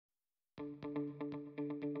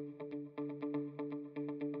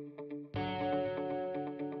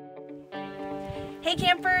Hey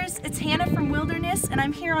campers, it's Hannah from Wilderness and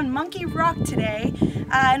I'm here on Monkey Rock today,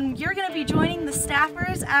 and you're going to be joining the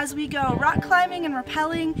staffers as we go rock climbing and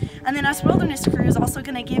rappelling, and then us Wilderness crew is also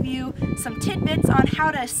going to give you some tidbits on how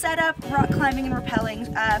to set up rock climbing and rappelling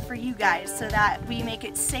for you guys so that we make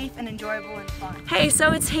it safe and enjoyable and fun. Hey,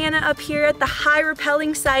 so it's Hannah up here at the high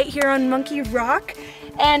rappelling site here on Monkey Rock,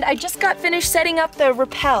 and I just got finished setting up the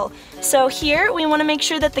rappel. So here we want to make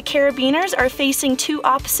sure that the carabiners are facing two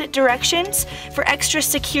opposite directions for extra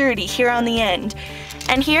security here on the end.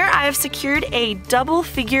 And here I have secured a double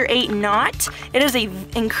figure 8 knot. It is an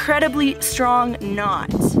incredibly strong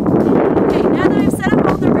knot. Okay, now that I've set up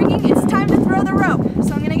all the rigging, it's time to throw the rope.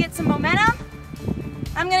 So I'm going to get some momentum.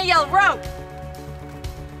 I'm going to yell rope.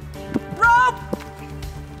 Rope!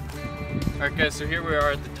 Alright guys, so here we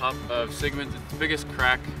are at the top of Sigmund's. It's the biggest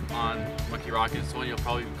crack on Monkey Rock. It's the one you'll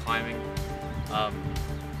probably be climbing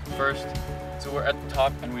first. So we're at the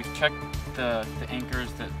top and we've checked the anchors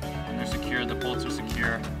and they're secure, the bolts are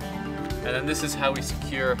secure. And then this is how we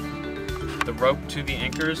secure the rope to the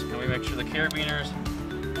anchors, and we make sure the carabiners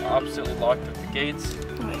are oppositely locked at the gates.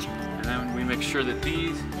 And then we make sure that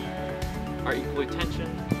these are equally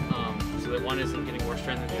tensioned so that one isn't getting more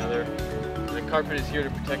strain than the other. And the carpet is here to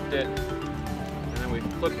protect it. And then we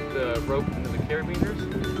flip the rope into the carabiners.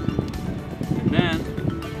 And then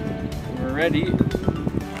when we're ready,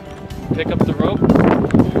 pick up the rope,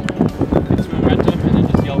 get some momentum, and then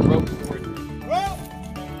just yell rope forward. Rope!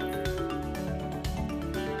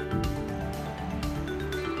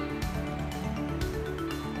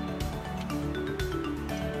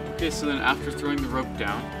 Okay, so then after throwing the rope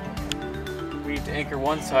down, we need to anchor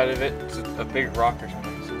one side of it to a big rock or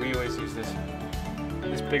something. So we always use this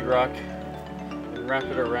big rock and wrap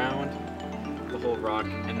it around the whole rock,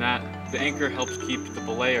 and the anchor helps keep the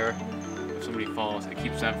belayer. If somebody falls, it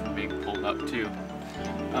keeps them from being pulled up too.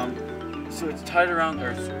 So it's tied around,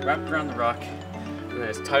 or it's wrapped around the rock, and then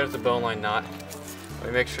it's tied with a bone-line knot.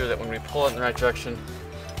 We make sure that when we pull it in the right direction,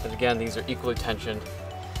 that again these are equally tensioned,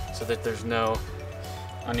 so that there's no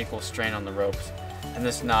unequal strain on the ropes. And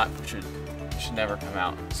this knot should never come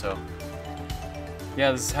out. So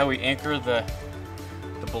yeah, this is how we anchor the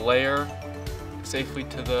belayer safely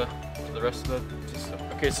to the rest of the system.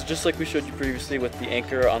 Okay, so just like we showed you previously with the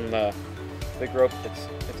anchor on the big rope, it's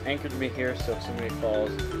anchored to me here, so if somebody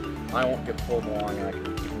falls, I won't get pulled along and I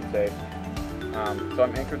can keep them safe. So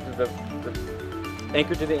I'm anchored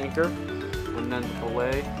to the anchor, and then the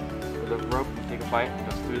belay, or the rope, you take a bite, it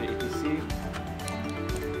goes through the ATC,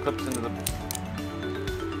 clips into the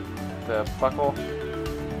buckle,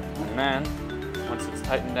 and then once it's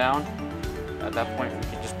tightened down, at that point we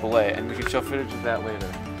can just belay, and we can show footage of that later.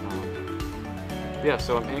 Yeah,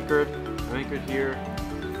 so I'm anchored here,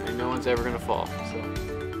 and no one's ever gonna fall.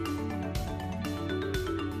 So.